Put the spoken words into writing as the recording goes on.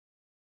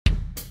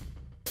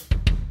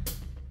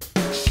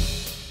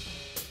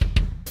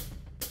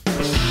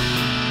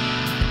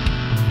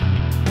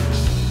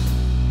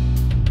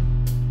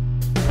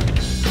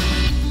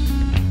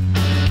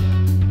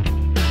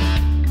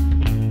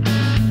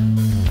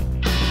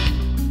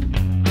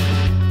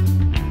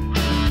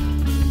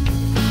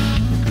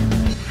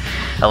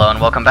Hello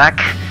and welcome back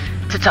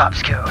to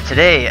Topsco.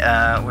 Today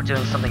we're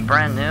doing something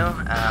brand new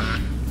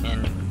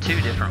in two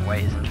different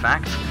ways, in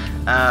fact.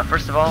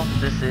 First of all,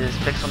 this is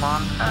Pixelmon,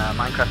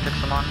 Minecraft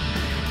Pixelmon.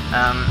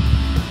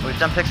 We've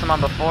done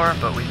Pixelmon before,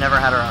 but we've never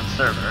had our own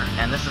server,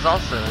 and this is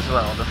also, as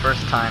well, the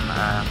first time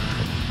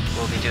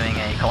we'll be doing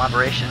a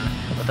collaboration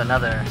with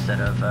another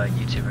set of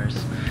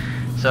YouTubers.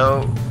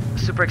 So,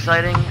 super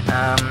exciting.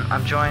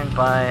 I'm joined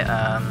by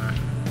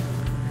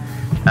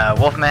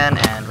Wolfman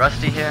and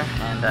Rusty here,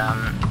 and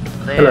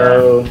they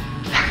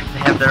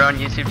have their own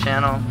YouTube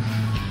channel,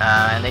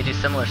 and they do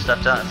similar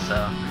stuff to us.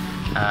 So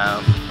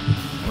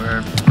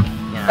we're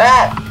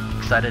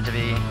excited to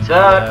be.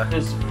 That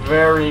is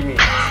very mean.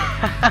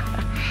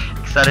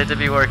 Excited to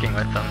be working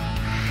with them.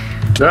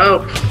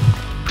 No.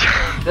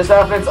 This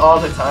happens all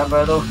the time,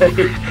 by the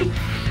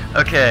way.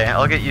 Okay,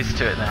 I'll get used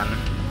to it then.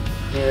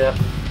 Yeah.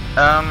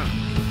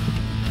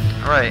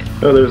 Right.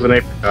 Oh, there's an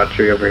apricot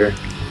tree over here.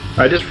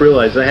 I just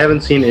realized I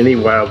haven't seen any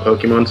wild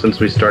Pokemon since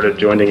we started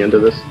joining into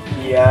this.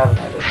 Yeah, I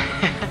haven't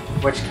either.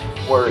 Which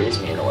worries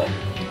me in a way.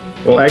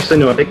 Well, actually,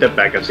 no, I take that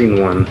back. I've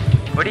seen one.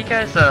 What do you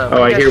guys,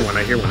 I hear one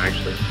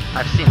actually.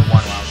 I've seen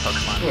one wild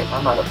Pokemon. Yeah,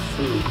 I'm out of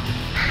food.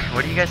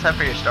 What do you guys have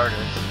for your starters?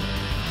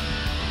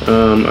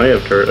 I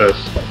have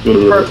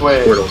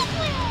Squirtle.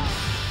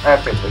 I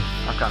have Pixley.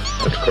 How come?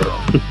 That's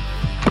Squirtle.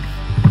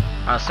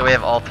 Oh, so we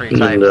have all three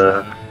types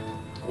then.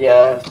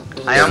 Yeah.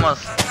 I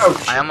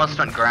almost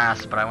went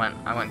grass, but I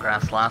went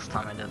grass last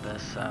time I did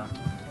this, so.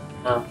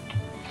 Oh.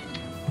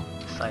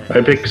 Excited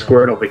I picked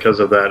Squirtle because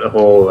of that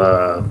whole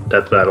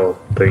death battle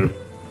thing.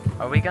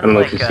 Are we gonna I don't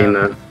know if you've seen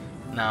that.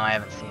 No, I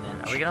haven't seen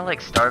it. Are we gonna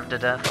like starve to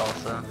death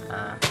also?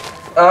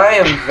 I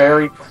am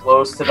very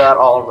close to that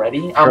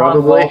already. I'm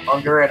Probably. on low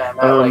hunger and I'm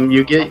at like...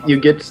 you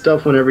get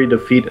stuff whenever you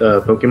defeat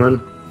a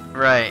Pokemon.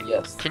 Right.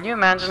 Yes. Can you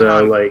imagine So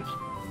how like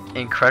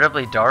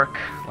incredibly dark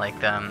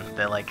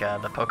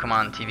the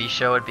Pokemon TV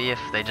show would be if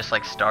they just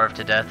like starved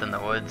to death in the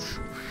woods?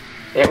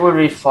 It would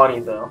be funny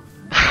though.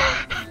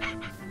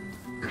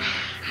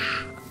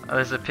 Oh,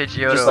 there's a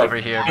Pidgeotto Just, like, over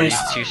here, but he's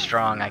too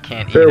strong. I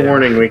can't eat fair him.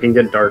 warning, we can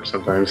get dark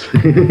sometimes. I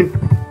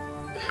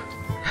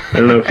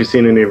don't know if you've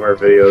seen any of our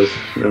videos.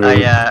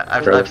 Yeah,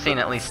 I've seen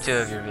at least 2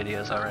 of your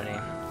videos already.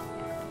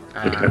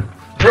 Okay.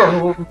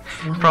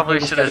 Probably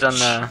should have done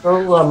the...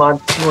 Oh, I'm on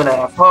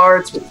 2.5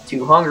 hearts with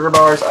 2 hunger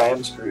bars. I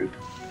am screwed.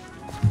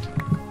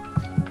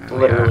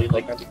 Literally,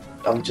 like,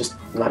 I'm just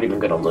not even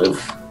gonna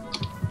live.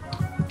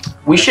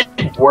 We should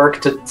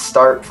work to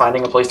start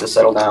finding a place to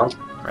settle down.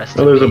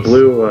 Oh, there's a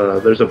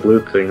blue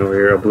thing over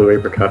here, a blue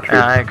apricot tree.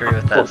 Yeah, I agree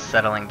with that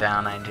settling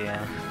down idea.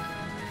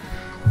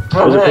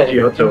 There's a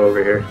Pidgeotto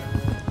over here.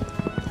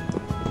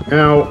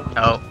 Ow.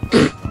 Oh.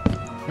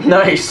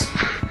 Nice.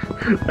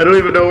 I don't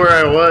even know where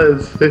I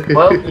was.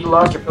 Well, you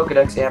lost your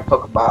Pokedex and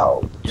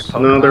Pokeball.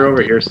 No, they're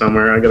over here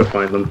somewhere. I gotta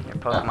find them. Your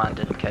Pokemon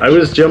didn't catch I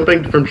was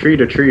jumping from tree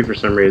to tree for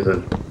some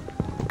reason.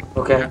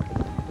 Okay.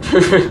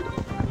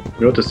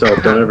 Note to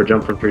self, don't ever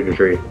jump from tree to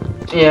tree.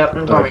 Yeah.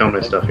 Oh, I found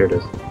my stuff. Here it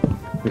is.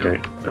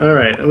 Okay.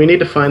 Alright, we need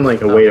to find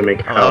like a way to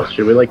make a house.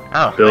 Should we like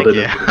build it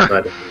into the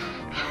side of it?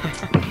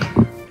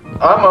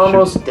 I'm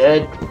almost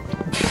dead.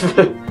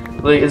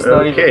 Like, it's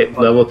not okay, even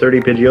level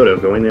 30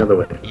 Pidgeotto, going the other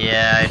way.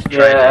 Yeah, I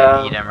tried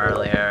to eat him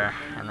earlier,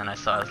 and then I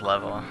saw his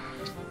level.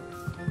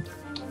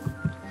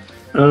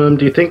 Do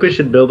you think we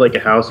should build like a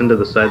house into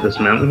the side of this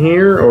mountain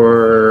here,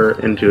 or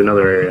into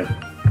another area?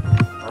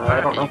 I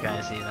don't know. You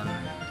guys even?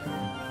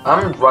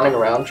 I'm running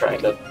around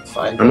trying to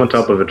find I'm on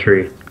top of a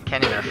tree.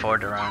 Can't even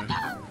afford to run.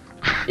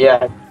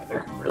 Yeah,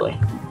 really.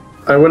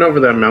 I went over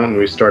that mountain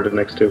we started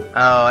next to.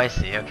 Oh, I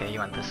see. Okay, you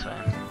went this way.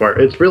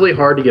 It's really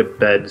hard to get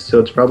beds, so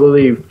it's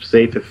probably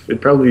safe if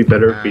it'd probably be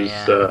better if we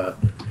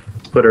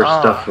put our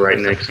stuff right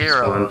next to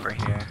spawn. Over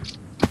here.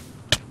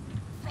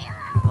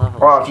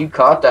 Wow, if you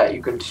caught that,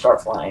 you could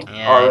start flying.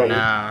 Yeah, already. I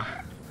know.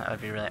 That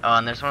would be really. Oh,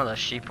 and there's one of those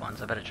sheep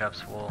ones. I bet it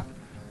drops wool.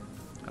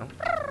 Oh.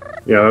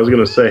 Yeah, I was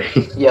gonna say.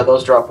 Yeah,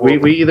 those drop wool.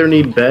 We either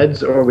need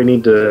beds or we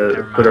need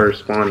to put our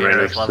spawn right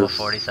next to level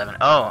 47.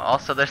 Oh,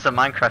 also there's a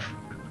Minecraft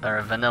or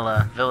a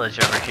vanilla village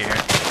over here.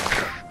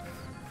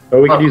 Oh,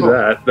 we could use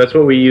that. That's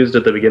what we used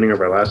at the beginning of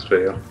our last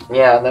video.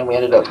 Yeah, and then we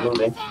ended up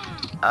moving.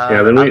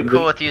 I'm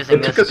cool with using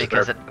this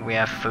because we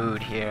have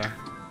food here.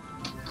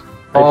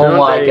 Oh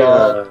my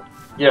god.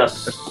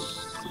 Yes.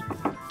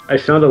 I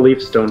found a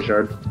leaf stone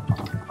shard.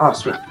 Oh,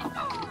 sweet.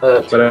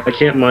 But I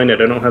can't mine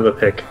it. I don't have a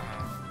pick.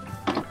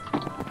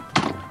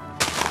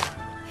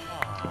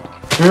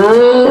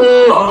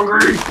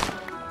 Hungry.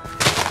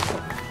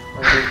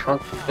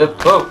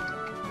 Oh.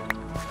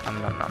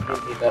 Nom.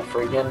 Need that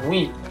friggin'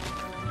 wheat.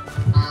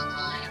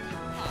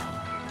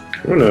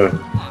 I'm gonna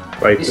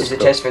fight This this is a stuff.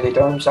 test for the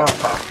Dome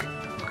Soundpack.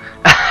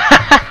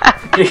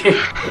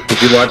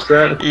 Did you watch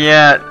that?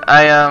 Yeah,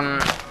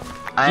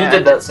 You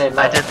did that same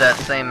map. I did that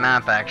same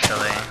map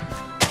actually.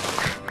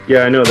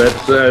 Yeah, I know.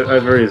 That's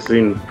I've already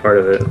seen part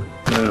of it.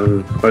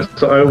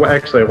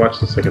 I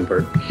watched the second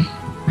part.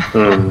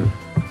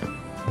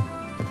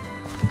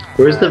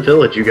 Where's the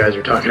village you guys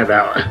are talking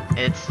about?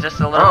 It's just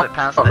a little bit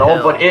past the hill.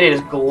 hill. But it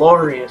is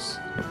glorious.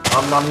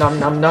 Nom nom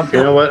nom nom.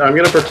 You know what? I'm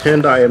gonna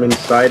pretend I am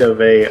inside of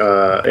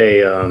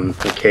a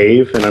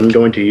cave, and I'm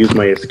going to use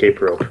my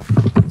escape rope.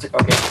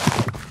 Okay.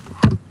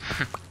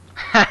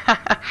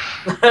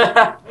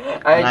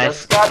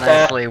 Just got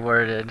that. Nicely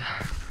worded.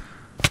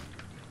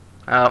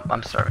 Oh,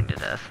 I'm starving to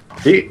death.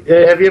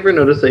 Have you ever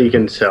noticed that you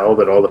can tell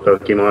that all the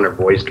Pokemon are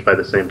voiced by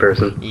the same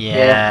person?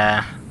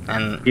 Yeah.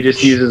 And he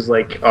just uses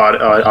like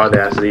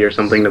Audacity or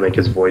something to make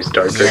his voice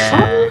darker.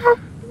 Yeah.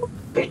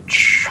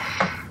 Bitch.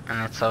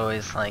 And it's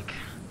always like,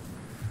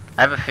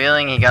 I have a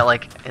feeling he got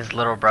like his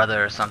little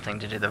brother or something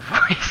to do the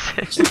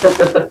voices.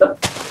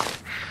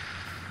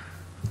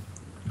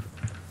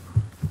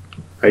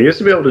 I used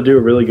to be able to do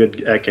really good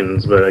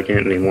Ekans, but I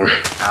can't anymore.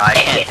 I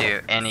can't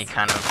do any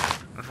kind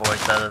of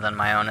voice other than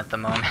my own at the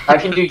moment. I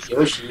can do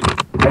Yoshi.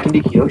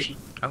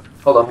 Oh.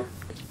 Hold on.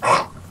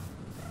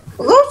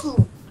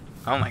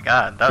 Oh my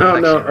god, that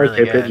was actually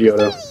really good.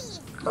 Pidgeotto.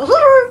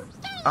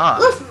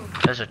 Oh,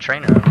 there's a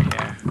trainer over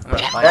here. I'm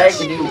gonna find I it.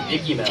 can do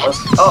Mickey Mouse.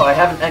 Oh, I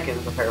have an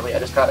Ekans apparently. I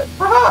just got it.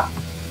 Haha!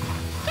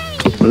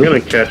 I'm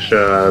gonna catch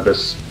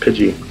this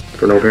Pidgey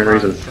for no apparent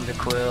reason.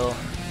 Cyndaquil.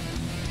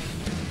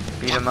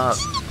 Beat him up.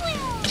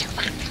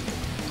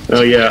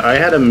 Oh yeah, I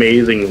had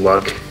amazing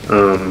luck.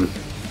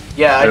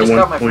 Yeah, I At just one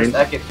got my point-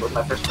 first Ekans with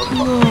my first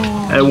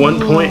Pokemon. At one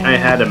point, I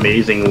had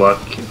amazing luck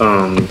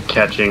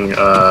catching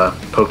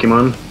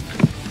Pokemon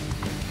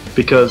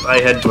because I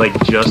had like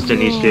just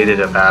initiated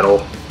a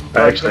battle.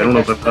 Actually, I don't know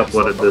if I've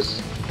uploaded this.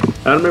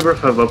 I don't remember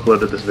if I've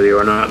uploaded this video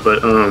or not,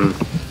 but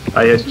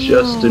I had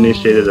just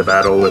initiated a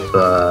battle with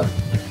a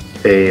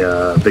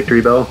Victory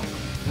Bell.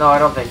 No, I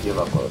don't think you've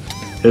uploaded.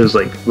 It was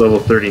like level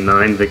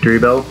 39 Victory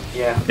Bell,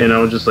 Yeah. and I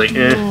was just like,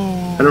 I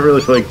don't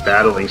really feel like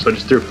battling, so I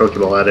just threw a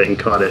Pokeball at it and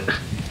caught it.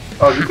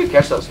 Oh, you could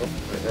catch those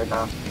right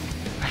now.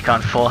 Like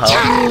on full health.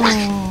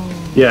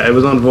 Yeah, it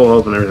was on full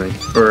health and everything,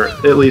 or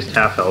at least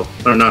half health,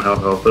 or not half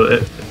health.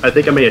 But I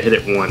think I may have hit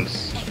it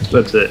once.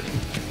 That's it.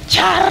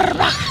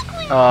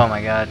 Oh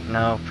my god,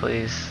 no,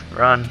 please.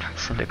 Run,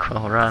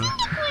 Cyndaquil, run.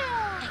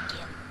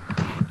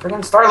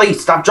 Friggin' Starly,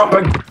 stop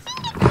jumping!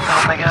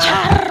 Oh my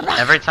god.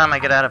 Every time I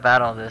get out of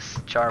battle, this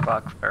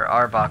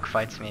Arbok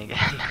fights me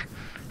again.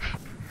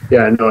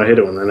 Yeah, I know. I hate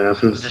it when that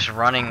happens. Just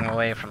running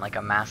away from like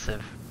a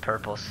massive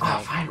purple snake. Oh,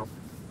 final.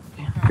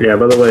 Yeah.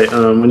 By the way,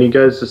 when you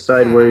guys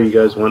decide where you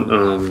guys want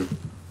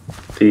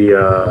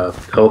the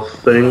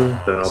health thing,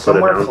 then I'll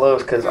Somewhere put it down.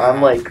 close, because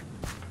I'm like,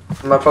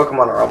 my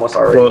Pokemon are almost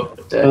already Well,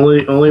 dead.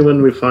 only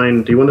when we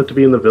find. Do you want it to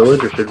be in the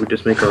village, or should we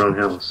just make our own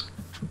house?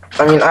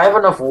 I mean, I have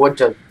enough wood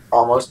to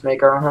almost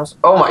make our own house.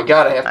 Oh my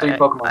god, I have 3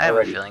 Pokemon I have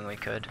already. a feeling we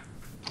could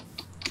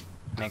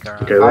make our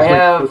own. Okay, I let's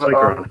have make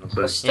our own house. a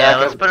then. stack Yeah,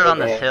 let's of put it on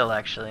wood. this hill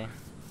actually.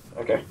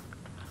 Okay.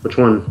 Which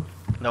one?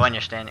 The one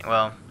you're standing.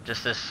 Well,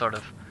 just this sort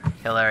of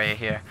hill area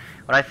here.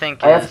 What I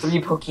think I have is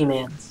 3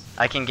 Pokemons.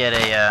 I can get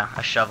a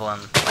shovel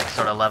and like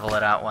sort of level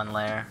it out one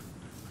layer.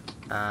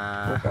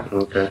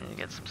 Okay. Need to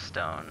get some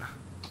stone.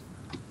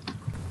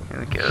 Here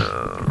we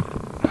go.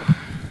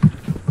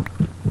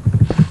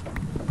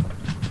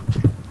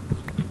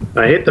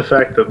 I hate the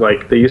fact that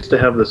like they used to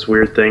have this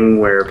weird thing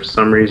where for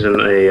some reason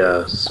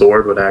a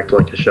sword would act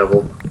like a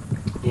shovel.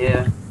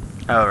 Yeah.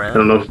 Oh I really?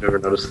 don't know if you've ever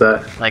noticed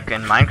that. Like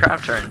in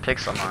Minecraft or in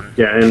Pixelmon?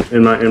 Yeah, in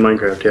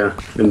Minecraft, yeah,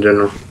 in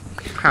general.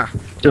 Huh.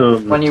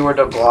 When you were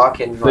to block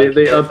and They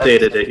like,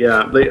 updated it,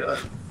 yeah. They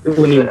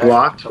when you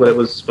blocked, what it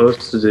was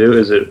supposed to do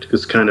is it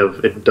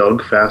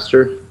dug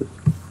faster.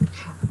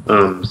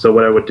 So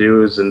what I would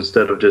do is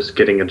instead of just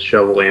getting a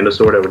shovel and a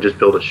sword, I would just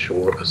build a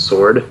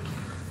sword.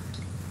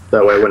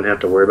 That way I wouldn't have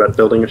to worry about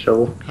building a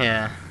shovel.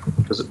 Yeah.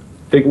 Because an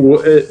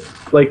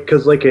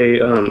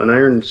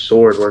iron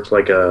sword works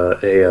like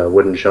a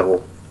wooden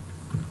shovel.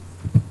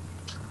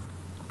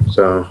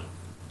 So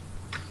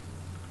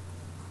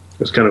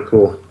it's kind of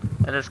cool.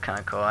 That is kind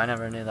of cool. I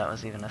never knew that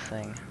was even a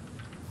thing.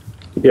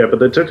 Yeah, but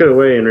they took it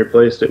away and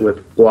replaced it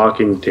with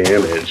blocking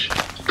damage.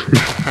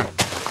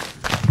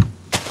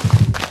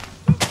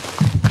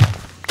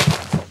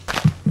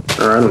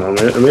 Or I don't know,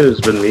 I mean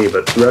it's been me,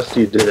 but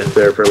Rusty did it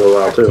there for a little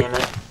while too. Damn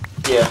it.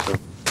 Yeah.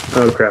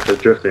 Oh crap,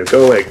 it's Driftnail.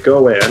 Go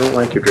away, I don't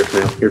like you,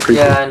 Driftnail. You're creepy.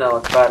 Yeah, I know,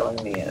 it's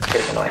battling me and it's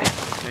getting annoying.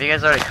 Have you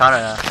guys already caught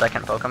a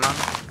second Pokemon?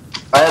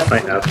 I have.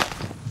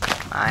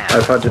 I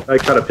have. I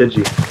caught a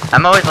Pidgey.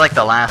 I'm always like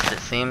the last, it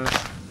seems.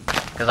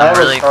 Because I I'm have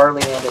really, a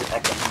Starly and an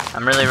Ekans.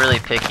 I'm really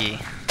picky.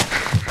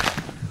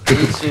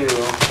 Me too.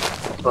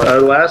 But I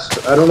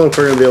don't know if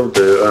we're gonna be able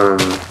to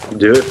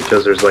do it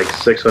because there's like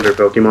 600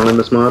 Pokemon in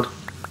this mod.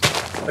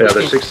 Yeah,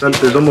 there's 600.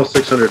 There's almost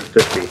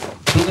 650.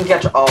 we can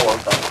catch all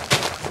of them.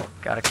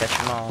 Gotta catch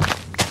them all.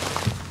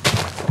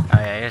 Oh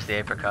yeah, here's the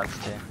apricots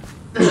too.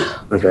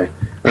 Okay.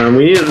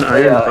 We need an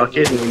iron Yeah,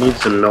 bucket and we need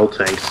some milk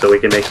tanks so we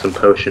can make some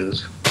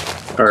potions.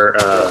 Or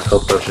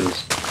health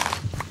potions.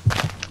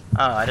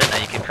 Oh, I didn't know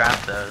you could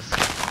craft those.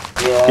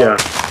 Yeah. Yeah.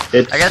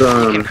 It's I guess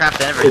you can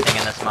craft everything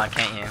in this mod,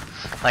 can't you?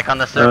 Like on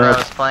the server I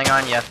was playing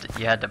on, you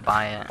had to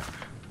buy it.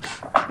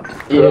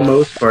 For the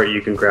most part,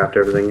 you can craft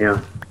everything.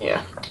 Yeah.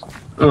 Yeah.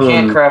 You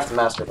can't craft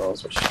master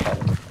balls, which is kind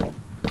of cool.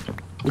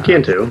 You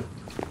can too.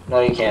 No,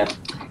 you can't.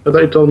 I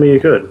thought you told me you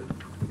could.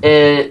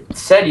 It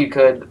said you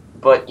could,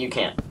 but you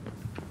can't.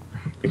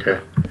 Okay.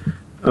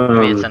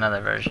 Maybe it's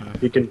another version.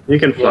 You can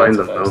find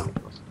them though.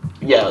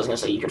 Yeah, I was gonna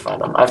say you can find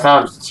them. I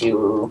found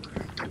two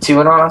in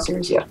our last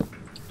series. Yeah.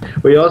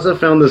 We also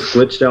found this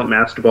glitched out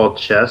Master Ball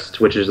chest,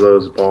 which is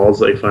those balls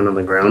that you find on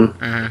the ground.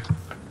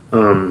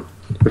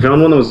 We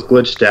found one that was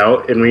glitched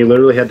out, and we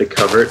literally had to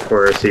cover it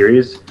for our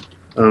series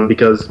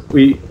because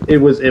it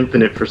was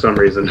infinite for some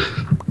reason.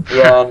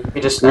 Yeah, and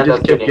we just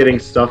kept getting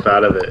stuff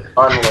out of it.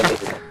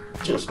 Unlimited,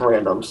 just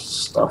random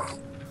stuff.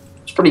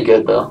 It's pretty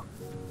good though.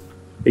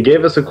 It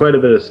gave us quite a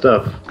bit of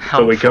stuff,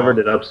 but we covered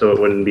it up so it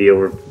wouldn't be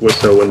OP.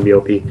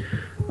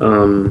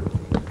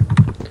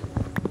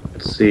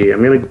 Let's see.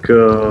 I'm gonna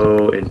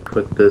go and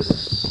put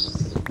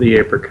the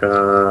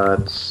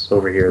apricots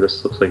over here.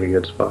 This looks like a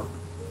good spot.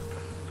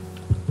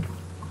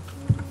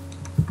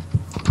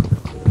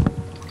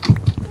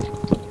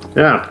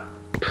 Yeah.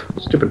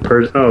 Stupid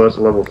Persian. Oh, that's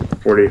a level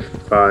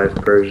 45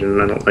 Persian.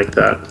 I don't like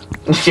that.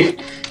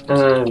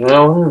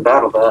 No,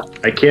 battle that.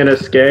 I can't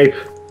escape.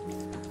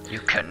 You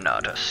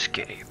cannot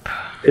escape.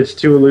 It's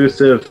too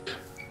elusive.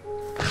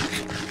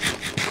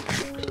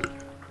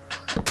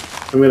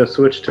 I'm gonna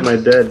switch to my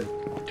dead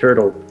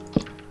turtle.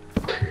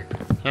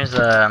 Here's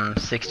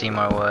 60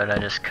 more wood I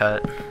just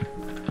cut.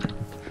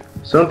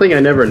 Something I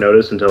never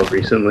noticed until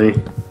recently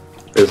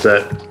is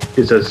that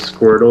it's a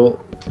Squirtle.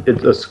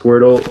 It's a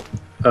Squirtle.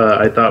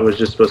 I thought was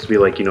just supposed to be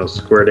like, you know,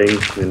 squirting,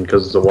 and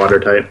because it's a water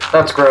type.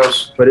 That's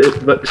gross. But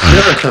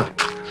shut up.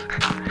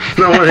 That's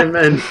not what I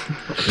meant.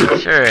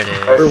 Sure it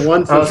is. For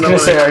once, I was gonna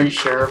say, are you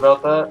sure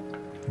about that?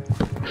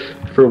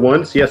 For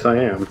once, yes, I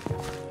am.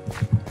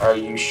 Are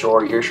you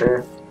sure you're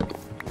sure?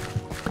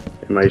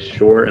 Am I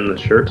sure in the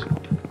shirt?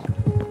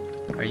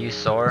 Are you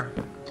sore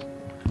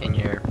in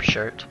your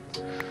shirt?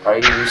 Are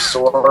you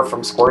sore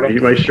from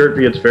squirting? My shirt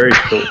gets very,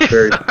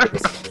 very.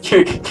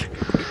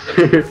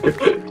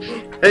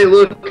 Hey,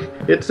 look!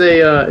 It's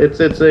a.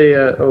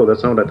 Oh,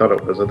 that's not what I thought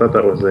it was. I thought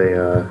that was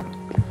a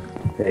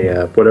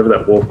whatever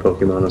that wolf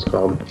Pokemon is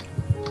called.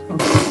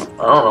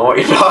 I don't know what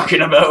you're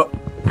talking about.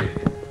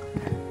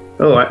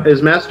 Oh,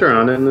 is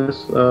Masteron in this?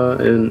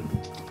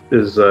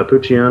 Is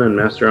Poochyena and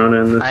Masteron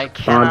in this? I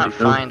cannot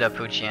find a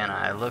Poochyena.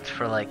 I looked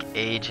for like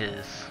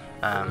ages.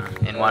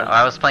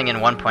 I was playing in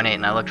 1.8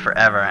 and I looked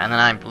forever, and then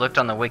I looked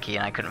on the wiki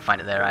and I couldn't find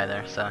it there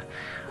either. So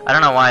I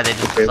don't know why they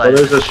just decided. Well,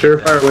 there's a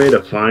surefire way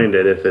to find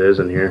it if it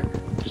isn't here.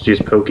 Just use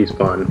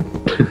Pokespawn.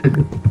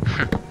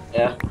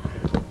 Yeah.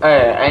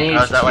 I need.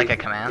 Oh, is that like a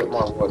command?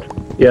 More wood.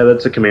 Yeah,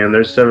 that's a command.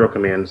 There's several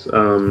commands.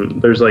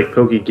 There's like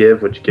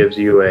Pokegive, which gives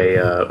you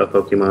a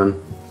Pokemon.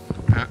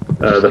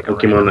 The like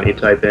Pokemon that you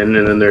type in,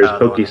 and then there's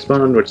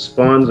Pokespawn, which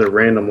spawns a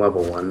random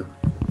level one.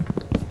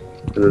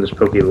 And then there's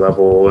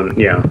Pokelevel, and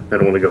yeah, I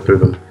don't want to go through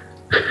them.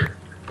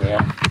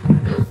 Yeah.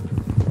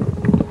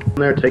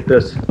 There, take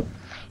this.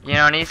 You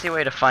know, an easy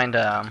way to find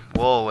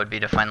wool would be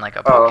to find like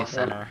a Poke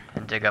Center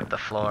and dig up the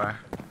floor.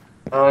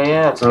 Oh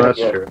yeah, that's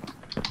true.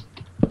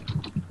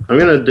 I'm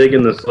gonna dig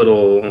in this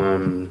little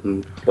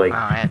like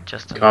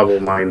cobble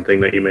mine thing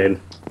that you made.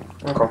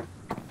 Okay.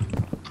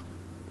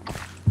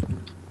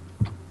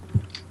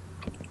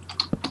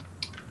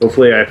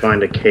 Hopefully, I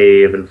find a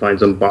cave and find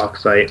some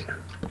bauxite.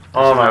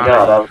 Oh my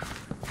god,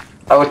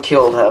 I would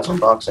kill to have some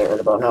bauxite right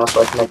about now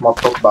so I can make more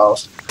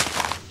Pokeballs.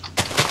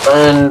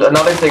 And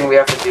another thing we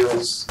have to do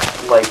is,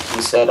 like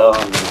you said,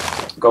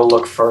 go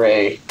look for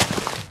a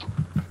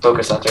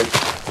Poke Center.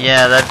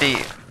 Yeah, that'd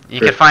be. You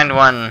could find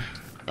one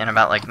in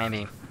about like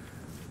maybe.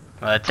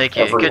 Well, it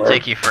could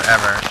take you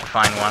forever to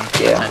find one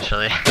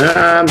potentially.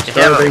 If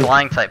you have a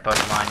flying type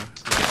Pokemon,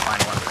 you can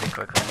find one pretty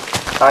quickly.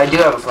 I do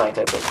have a flying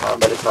type Pokemon,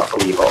 but it's not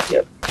fully evolved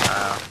yet.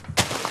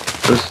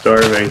 I'm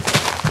starving.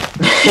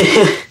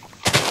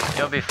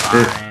 You'll be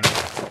fine.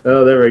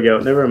 Oh, there we go.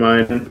 Never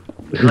mind.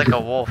 You're like a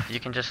wolf. You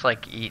can just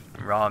like eat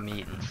raw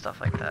meat and stuff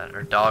like that,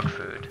 or dog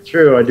food.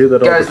 True, I do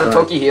that all the time. Guys, the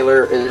Poke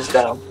Healer is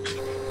down.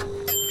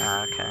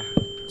 Okay.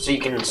 So you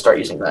can start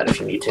using that if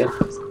you need to.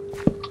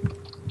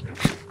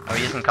 Are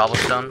we using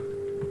cobblestone?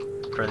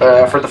 For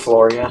the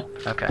floor, yeah.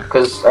 Okay.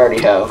 Because I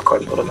already have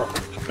quite a bit of it.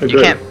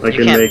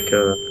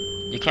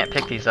 You can't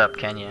pick these up,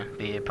 can you?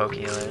 The Poke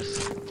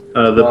Healers.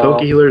 The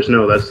Poke Healers,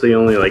 no. That's the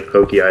only like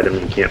Poke item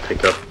you can't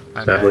pick up.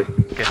 Sadly.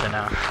 Good to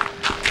know.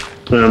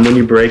 When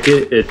you break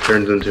it, it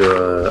turns into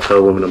a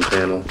aluminum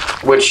panel.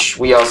 Which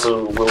we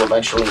also will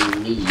eventually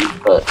need,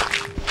 but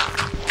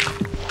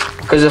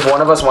because if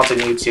one of us wants a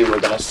Mewtwo, we're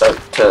gonna start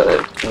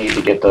to need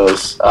to get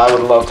those. I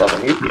would love to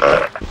have a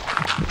Mewtwo.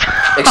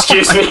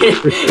 Excuse me.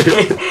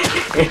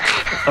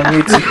 A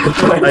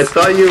Mewtwo. I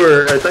thought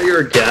you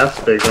were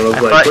gasping. I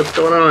was like, what's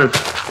going on?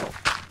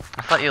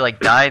 I thought you like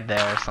died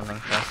there or something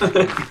for a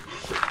second.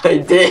 I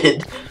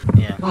did.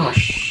 Yeah. Oh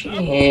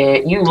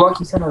shit! You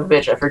lucky son of a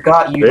bitch! I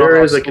forgot you.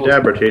 There is a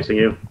Kadabra chasing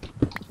you.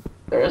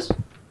 There is?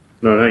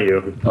 No, not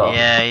you. Oh.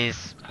 Yeah,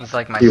 he's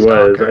like my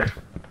stalker.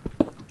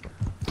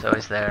 So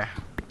he's there.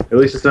 At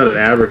least it's not an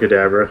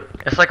abracadabra.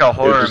 It's like a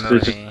horror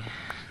movie.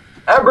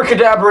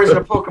 Abracadabra isn't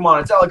a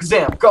Pokemon, it's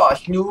Alakazam.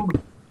 Gosh, noob.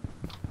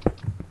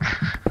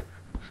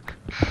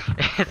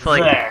 It's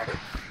like There.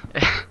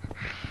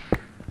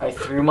 I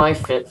threw my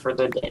fit for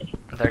the day.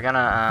 they're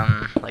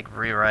gonna like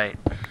rewrite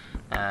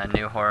a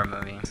new horror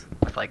movie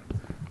with like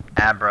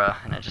Abra,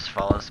 and it just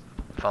follows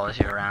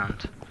you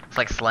around. It's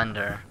like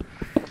Slender.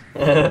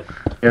 Yeah,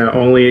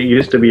 only it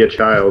used to be a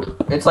child.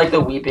 It's like the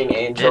Weeping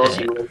Angels.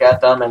 Did You it? look at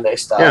them and they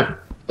stop. Yeah.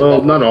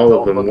 Well, not all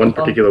of them. Look One at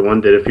them. particular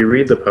one did. If you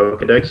read the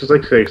Pokedex, there's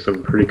like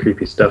some pretty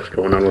creepy stuff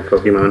going on with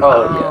Pokemon.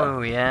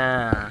 Oh,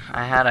 yeah.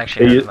 I had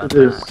actually heard about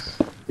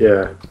that.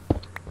 Yeah.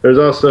 There's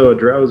also a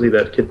Drowsy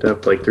that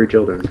kidnapped like 3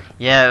 children.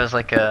 Yeah, it was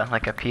like a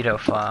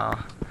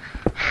pedophile.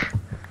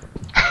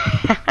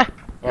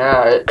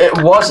 Yeah,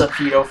 it was a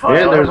pedophile.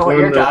 And I there's don't know what one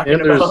you're that- talking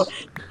and there's- about.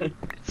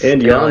 And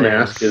Still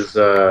Yamask is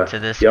to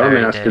this very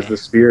Yamask is day. the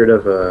spirit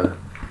of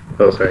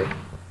oh sorry.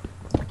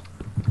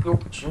 Oh,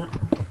 shit.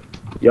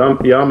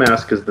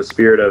 Yamask is the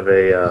spirit of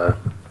a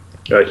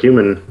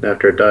human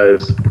after it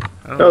dies.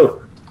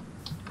 Oh.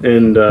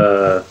 And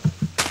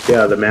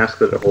yeah, the mask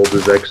that it holds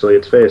is actually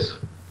its face.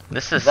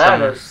 This is That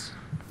some. is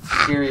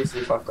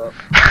seriously fucked up.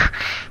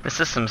 This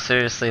is some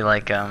seriously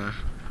like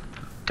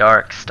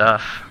dark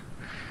stuff.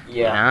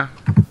 Yeah.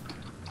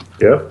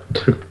 You know?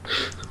 Yep.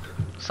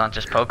 It's not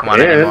just Pokemon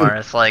anymore.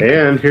 It's like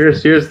And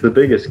here's the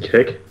biggest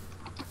kick.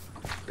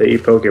 They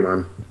eat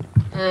Pokemon.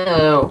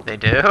 Ew. they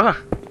do.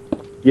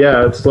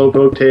 Yeah, it's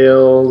Slowpoke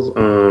tails.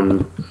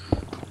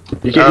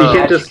 You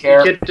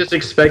can't just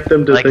expect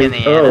them to Like in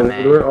think, the oh,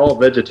 anime. we're all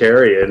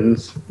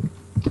vegetarians.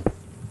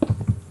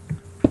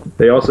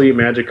 They also eat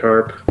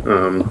Magikarp.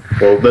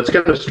 Well, that's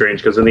kind of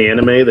strange because in the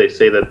anime they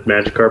say that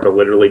Magikarp are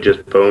literally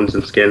just bones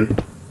and skin.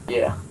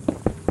 Yeah.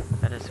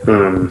 That is.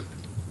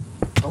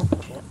 Oh,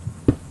 shit.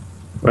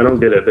 I don't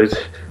get it.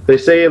 They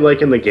say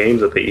like in the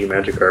games that they eat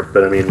Magikarp,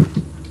 but I mean,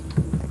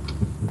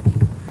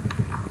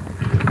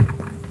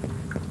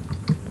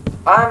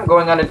 I'm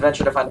going on an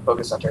adventure to find the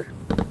Poké Center.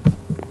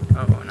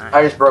 Oh, nice.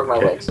 I just broke my I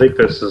legs. think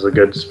this is a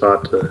good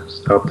spot to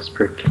stop this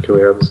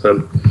particular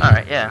episode.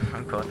 Alright, yeah,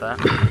 I'm cool with that.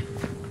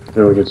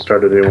 Then we can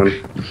start a new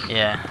one.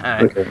 Yeah,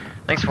 alright. Okay.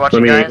 Thanks for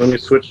watching, Let guys. me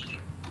switch.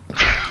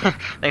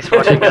 Thanks for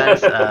watching,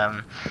 guys.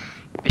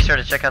 Be sure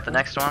to check out the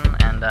next one,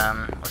 and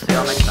we'll see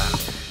y'all next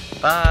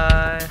time.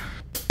 Bye!